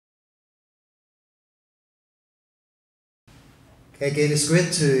Again, it's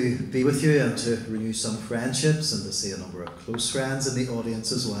great to be with you and to renew some friendships and to see a number of close friends in the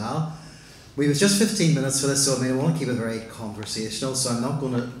audience as well. We have just 15 minutes for this, so I want to keep it very conversational, so I'm not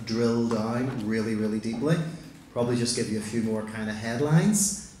going to drill down really deeply. Probably just give you a few more kind of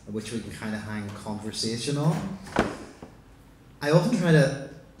headlines, which we can kind of hang conversation on. I often try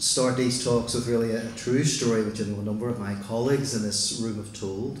to start these talks with really a true story, which I know a number of my colleagues in this room have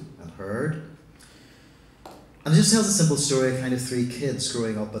told and heard. And it just tells a simple story of kind of three kids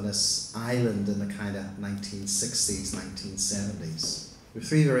growing up on this island in the kind of 1960s, 1970s. They're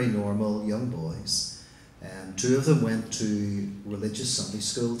three very normal young boys. Two of them went to religious Sunday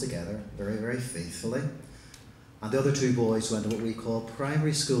school together, very faithfully. And the other two boys went to what we call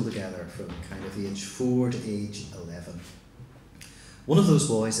primary school together from kind of age 4 to age 11. One of those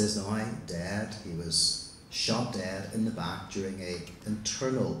boys is now dead. He was shot dead in the back during an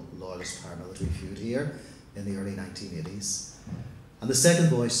internal loyalist paramilitary feud here in the early 1980s. And the second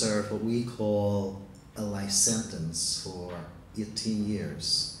boy served what we call a life sentence for 18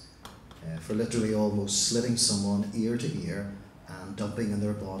 years for literally almost slitting someone ear to ear and dumping in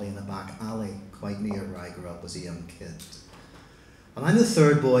their body in a back alley quite near where I grew up as a young kid. And I'm the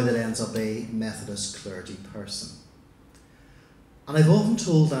third boy that ends up a Methodist clergy person. And I've often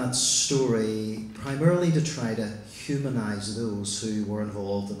told that story primarily to try to humanize those who were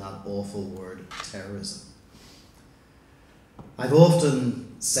involved in that awful word, terrorism. I've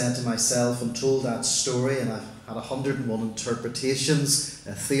often said to myself and told that story, and I've had 101 interpretations,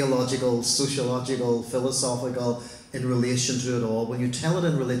 theological, sociological, philosophical, in relation to it all. When you tell it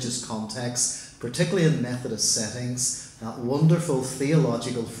in religious context, particularly in Methodist settings, that wonderful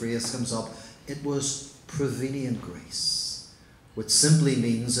theological phrase comes up, it was prevenient grace, which simply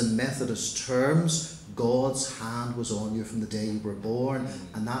means in Methodist terms, God's hand was on you from the day you were born,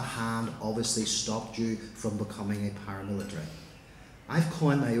 and that hand obviously stopped you from becoming a paramilitary. I've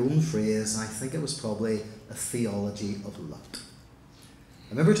coined my own phrase, and I think it was probably a theology of luck.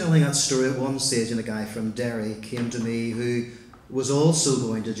 I remember telling that story at one stage, and a guy from Derry came to me who was also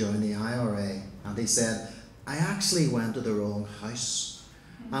going to join the IRA, and he said, I actually went to the wrong house.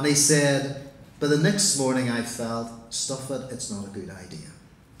 And he said, but the next morning I felt, stuff it, it's not a good idea.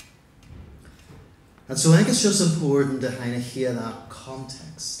 And so I think it's just important to kind of hear that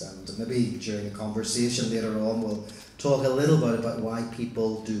context, and maybe during a conversation later on we'll talk a little bit about why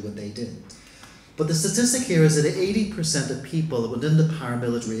people do what they did. But the statistic here is that 80% of people that went into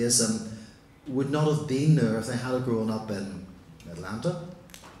paramilitarism would not have been there if they had grown up in Atlanta,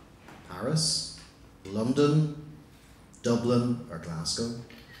 Paris, London, Dublin, or Glasgow.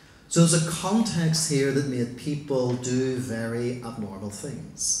 So there's a context here that made people do very abnormal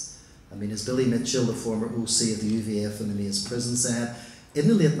things. I mean, as Billy Mitchell, the former OC of the UVF in the Maze prison, said, in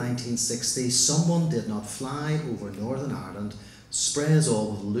the late 1960s, someone did not fly over Northern Ireland, spray us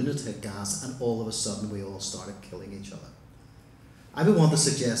all with lunatic gas, and all of a sudden we all started killing each other. I would want to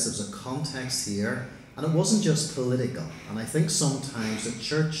suggest there's a context here, and it wasn't just political, and I think sometimes the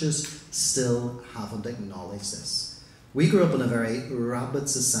churches still haven't acknowledged this. We grew up in a very rabid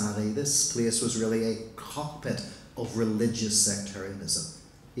society. This place was really a cockpit of religious sectarianism,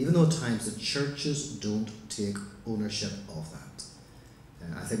 even though at times the churches don't take ownership of that.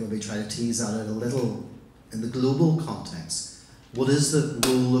 I think when we try to tease that out a little in the global context, what is the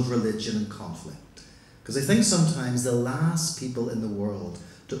role of religion in conflict? Because I think sometimes the last people in the world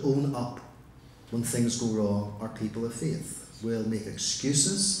to own up when things go wrong are people of faith. We'll make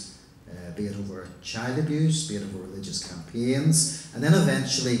excuses, be it over child abuse, be it over religious campaigns, and then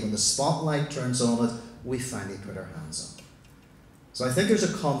eventually when the spotlight turns on it, we finally put our hands up. So I think there's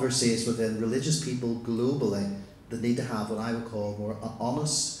a conversation within religious people globally that need to have what I would call more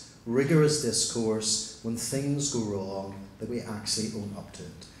honest, rigorous discourse when things go wrong, that we actually own up to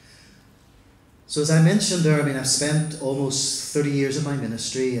it. So as I mentioned there, I've spent almost 30 years of my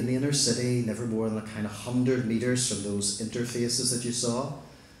ministry in the inner city, never more than a kind of 100 metres from those interfaces that you saw.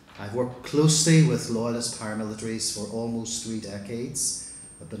 I've worked closely with loyalist paramilitaries for almost 3 decades.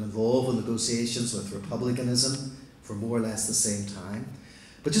 I've been involved in negotiations with republicanism for more or less the same time.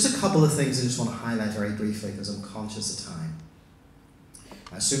 But just a couple of things I just want to highlight very briefly because I'm conscious of time.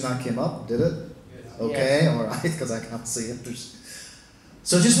 I assume that came up, did it? Yes. Okay, yes. All right, because I can't see it.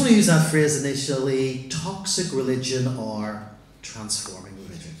 So I just want to use that phrase initially, toxic religion or transforming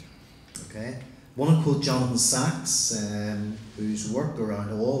religion. Okay? I want to quote Jonathan Sachs, whose work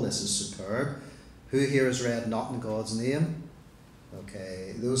around all this is superb. Who here has read Not in God's Name?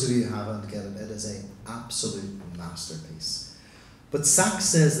 Okay, those of you who haven't, get it. It is an absolute masterpiece. But Sachs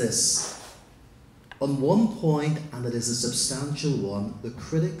says this, on one point, and it is a substantial one, the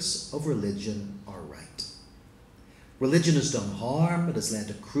critics of religion are right. Religion has done harm. It has led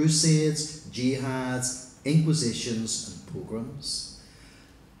to crusades, jihads, inquisitions, and pogroms.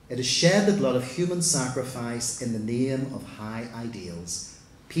 It has shed the blood of human sacrifice in the name of high ideals.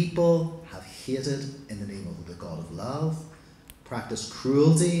 People have hated in the name of the God of love, practiced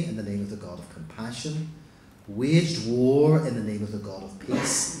cruelty in the name of the God of compassion, waged war in the name of the God of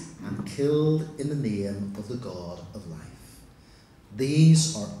peace, and killed in the name of the God of life.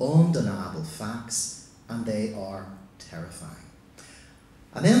 These are undeniable facts, and they are terrifying.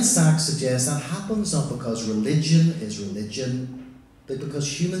 And then Sachs suggests that happens not because religion is religion, but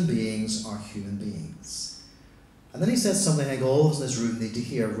because human beings are human beings. And then he says something I think all of us in this room need to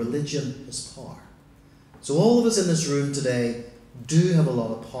hear: religion is power. So all of us in this room today do have a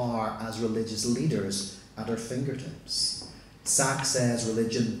lot of power as religious leaders at our fingertips. Sachs says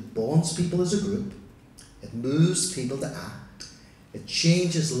religion bonds people as a group, it moves people to act, it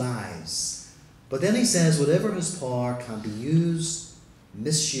changes lives. But then he says whatever has power can be used,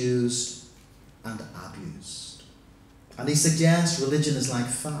 misused, and abused. And he suggests religion is like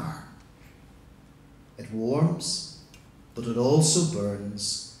fire. It warms, but it also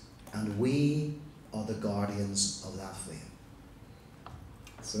burns, and we are the guardians of that flame.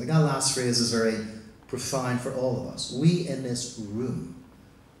 So I think that last phrase is very profound for all of us. We in this room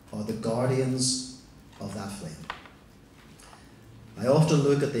are the guardians of that flame. I often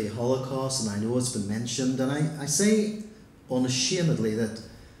look at the Holocaust, and I know it's been mentioned, and I say unashamedly that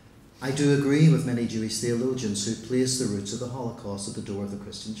I do agree with many Jewish theologians who place the roots of the Holocaust at the door of the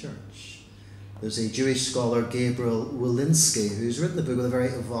Christian church. There's a Jewish scholar, Gabriel Walensky, who's written a book with a very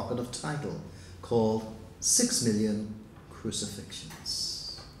evocative title called 6 Million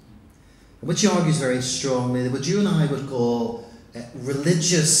Crucifixions, in which he argues very strongly that what you and I would call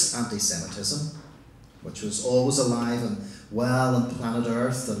religious anti-Semitism, which was always alive and well on planet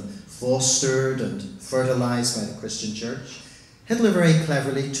Earth and fostered and fertilized by the Christian church, Hitler very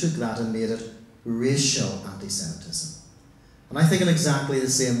cleverly took that and made it racial anti-Semitism. And I think in exactly the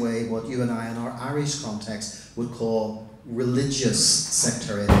same way what you and I in our Irish context would call religious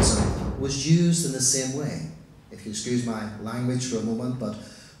sectarianism was used in the same way. If you excuse my language for a moment, but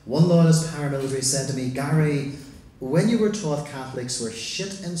one loyalist paramilitary said to me, "Gary, when you were taught Catholics were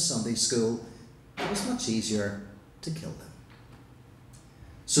shit in Sunday school, it was much easier to kill them."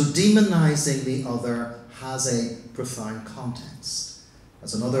 So demonizing the other has a profound context.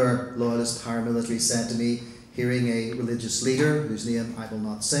 As another loyalist paramilitary said to me, hearing a religious leader, whose name I will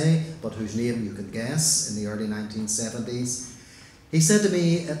not say, but whose name you can guess, in the early 1970s, he said to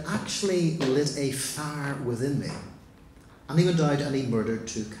me, it actually lit a fire within me. And he went out and he murdered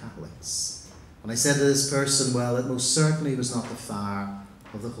 2 Catholics. And I said to this person, well, it most certainly was not the fire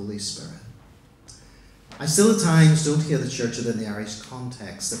of the Holy Spirit. I still at times don't hear the church within the Irish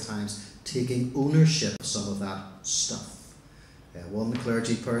context at times taking ownership of some of that stuff. One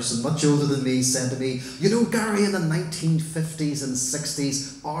clergy person, much older than me, said to me, "You know, Gary, in the 1950s and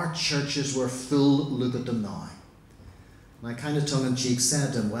 60s, our churches were full, look at them now." And I kind of tongue-in-cheek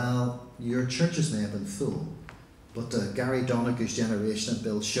said to him, well, your churches may have been full, but Gary Donoghue's generation and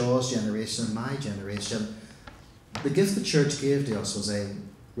Bill Shaw's generation and my generation, the gift the church gave to us was a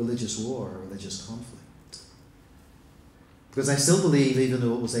religious war, a religious conflict. Because I still believe, even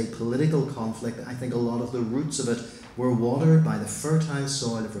though it was a political conflict, I think a lot of the roots of it were watered by the fertile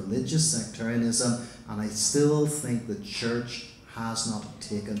soil of religious sectarianism, and I still think the church has not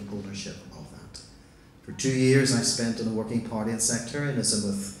taken ownership of that. For 2 years I spent in a working party in sectarianism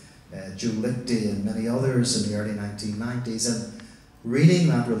with Joe Lichty and many others in the early 1990s, and reading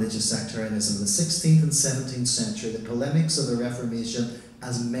that religious sectarianism in the 16th and 17th century, the polemics of the Reformation,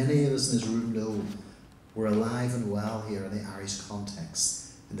 as many of us in this room know, were alive and well here in the Irish context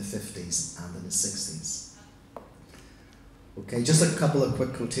in the 50s and in the 60s. Okay, just a couple of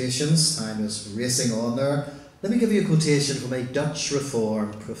quick quotations. Time is racing on there. Let me give you a quotation from a Dutch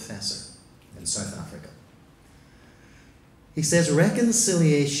Reform professor in South Africa. He says,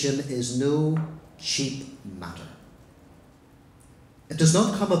 reconciliation is no cheap matter. It does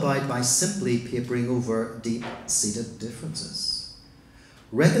not come about by simply papering over deep-seated differences.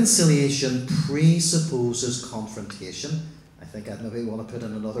 Reconciliation presupposes confrontation. I think I'd maybe want to put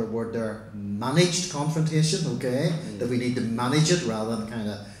in another word there, managed confrontation, okay? That we need to manage it rather than kind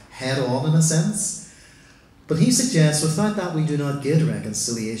of head on in a sense. But he suggests without that we do not get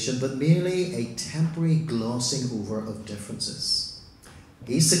reconciliation, but merely a temporary glossing over of differences.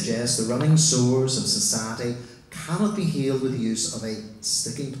 He suggests the running sores of society cannot be healed with the use of a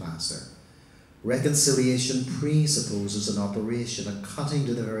sticking plaster. Reconciliation presupposes an operation, a cutting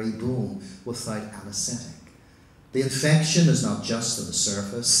to the very bone without anesthetic. The infection is not just on the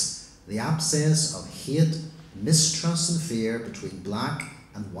surface. The abscess of hate mistrust and fear between black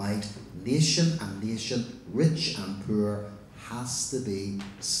and white, nation and nation, rich and poor, has to be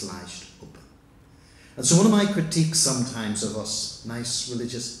sliced open. And so one of my critiques sometimes of us nice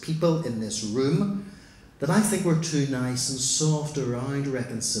religious people in this room, that I think we're too nice and soft around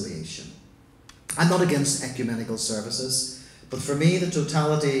reconciliation. I'm not against ecumenical services, but for me the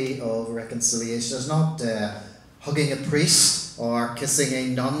totality of reconciliation is not hugging a priest or kissing a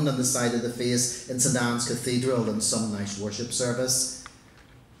nun on the side of the face in St. Anne's Cathedral in some nice worship service.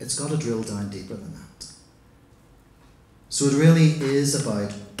 It's got to drill down deeper than that. So it really is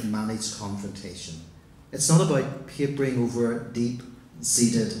about managed confrontation. It's not about papering over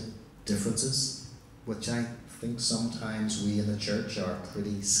deep-seated differences, which I think sometimes we in the church are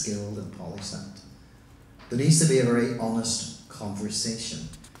pretty skilled and polished at. There needs to be a very honest conversation.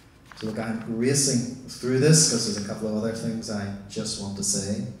 So look, I'm racing through this because there's a couple of other things I just want to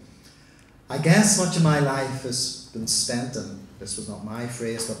say. I guess much of my life has been spent, and this was not my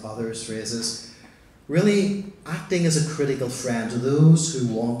phrase but others' phrases, really acting as a critical friend to those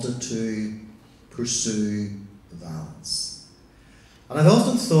who wanted to pursue violence. And I've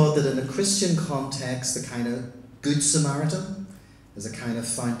often thought that in a Christian context, the kind of Good Samaritan is a kind of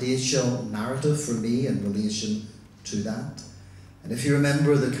foundational narrative for me in relation to that. And if you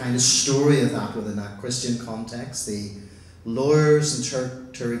remember the kind of story of that within that Christian context, the lawyer's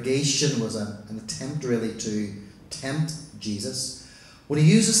interrogation was an attempt really to tempt Jesus. When he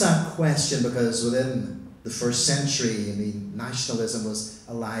uses that question, because within the first century, nationalism was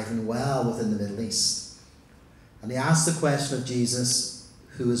alive and well within the Middle East. And he asked the question of Jesus,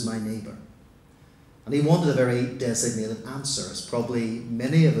 who is my neighbour? And he wanted a very designated answer, as probably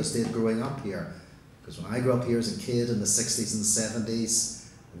many of us did growing up here. Because when I grew up here as a kid in the 60s and 70s,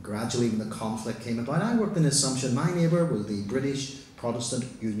 and gradually when the conflict came about, I worked in the assumption my neighbour were the British Protestant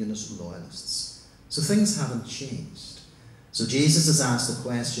Unionist loyalists. So things haven't changed. So Jesus is asked the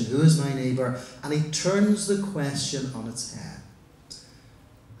question, who is my neighbour? And he turns the question on its head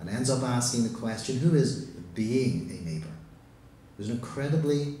and ends up asking the question, who is being a neighbour? There's an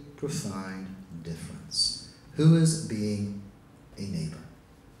incredibly profound difference. Who is being a neighbour?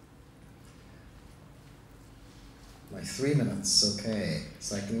 My 3 minutes, okay.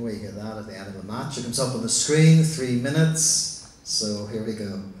 It's like, you get that at the end of a match. It comes up on the screen, 3 minutes. So here we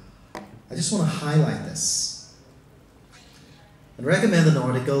go. I just want to highlight this. And recommend an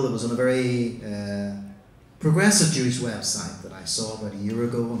article that was on a very progressive Jewish website that I saw about a year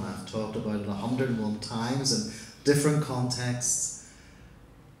ago, and I've talked about it 101 times in different contexts.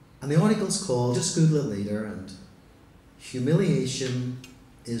 And the article's called, just Google it later, and Humiliation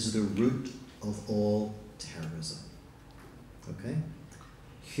is the Root of All Terrorism. Okay?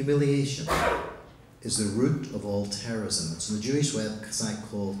 Humiliation is the root of all terrorism. It's on the Jewish website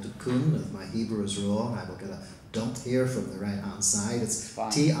called Tikkun. If my Hebrew is wrong, I will get a dump here from the right-hand side. It's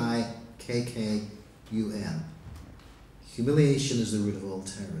Tikkun. Humiliation is the root of all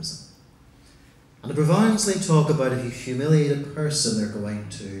terrorism. And it profoundly talk about if you humiliate a person, they're going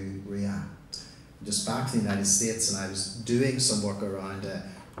to react. Just back to the United States, and I was doing some work around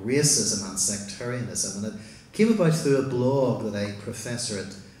racism and sectarianism, and it came about through a blog that a professor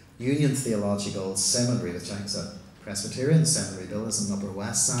at Union Theological Seminary, which I think is a Presbyterian seminary, Bill, is on the Upper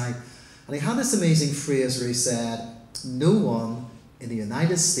West Side. And he had this amazing phrase where he said, no one in the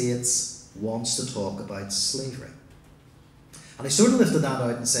United States wants to talk about slavery. And I sort of lifted that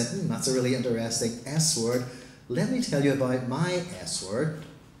out and said, that's a really interesting S word. Let me tell you about my S word.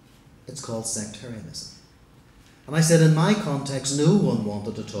 It's called sectarianism. And I said, in my context, no one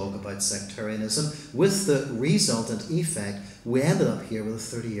wanted to talk about sectarianism, with the resultant effect, we ended up here with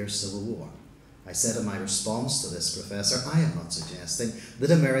a 30-year civil war. I said in my response to this professor, I am not suggesting that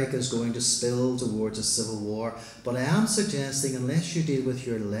America is going to spill towards a civil war, but I am suggesting unless you deal with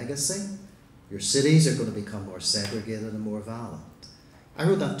your legacy, your cities are going to become more segregated and more violent. I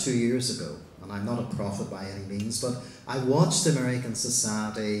wrote that 2 years ago, and I'm not a prophet by any means, but I watched American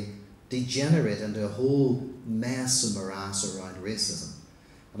society degenerate into a whole mess and morass around racism.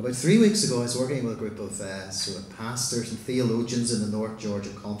 And about 3 weeks ago, I was working with a group of sort of pastors and theologians in the North Georgia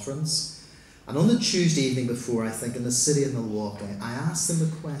Conference. And on the Tuesday evening before, I think, in the city of Milwaukee, I asked them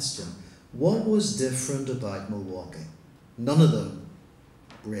the question, what was different about Milwaukee? None of them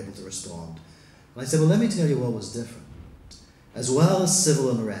were able to respond. And I said, well, let me tell you what was different. As well as civil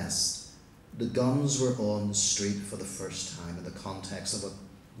unrest, the guns were on the street for the first time in the context of what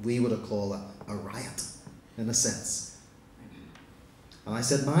we would have called a riot, in a sense. And I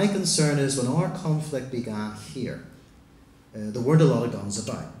said, my concern is when our conflict began here, there weren't a lot of guns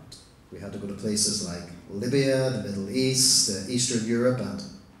about. We had to go to places like Libya, the Middle East, Eastern Europe, and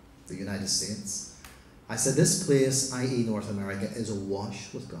the United States. I said this place, i.e. North America, is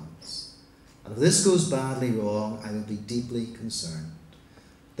awash with guns. And if this goes badly wrong, I will be deeply concerned.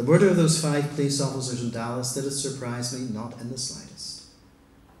 The murder of those 5 police officers in Dallas, did it surprise me? Not in the slightest.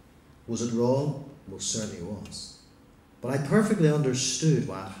 Was it wrong? Most certainly it was. But I perfectly understood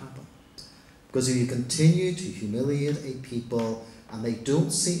why it happened. Because if you continue to humiliate a people and they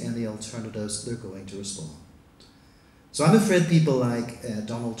don't see any alternatives, they're going to respond. So I'm afraid people like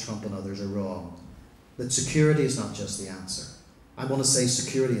Donald Trump and others are wrong. That security is not just the answer. I want to say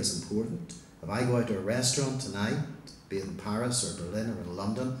security is important. If I go out to a restaurant tonight, be it in Paris or Berlin or in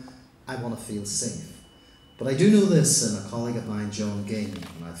London, I want to feel safe. But I do know this, and a colleague of mine, John Ging,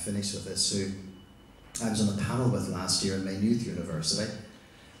 and I'll finish with this, who I was on a panel with last year in Maynooth University.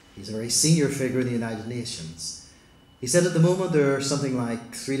 He's a very senior figure in the United Nations. He said at the moment there are something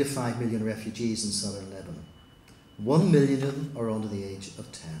like 3 to 5 million refugees in southern Lebanon. 1 million of them are under the age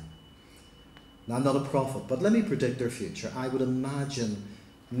of 10. Now, I'm not a prophet, but let me predict their future. I would imagine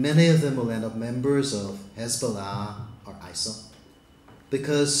many of them will end up members of Hezbollah or ISIL,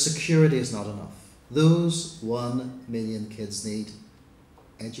 because security is not enough. Those 1 million kids need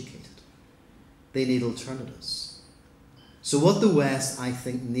educated. They need alternatives. So what the West, I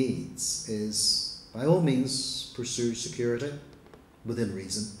think, needs is, by all means, pursue security within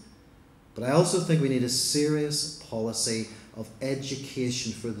reason. But I also think we need a serious policy of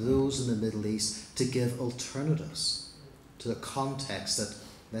education for those in the Middle East to give alternatives to the context that,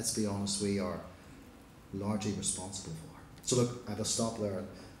 let's be honest, we are largely responsible for. So look, I will stop there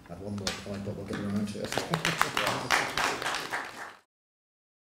at one more point, but we'll get around to it.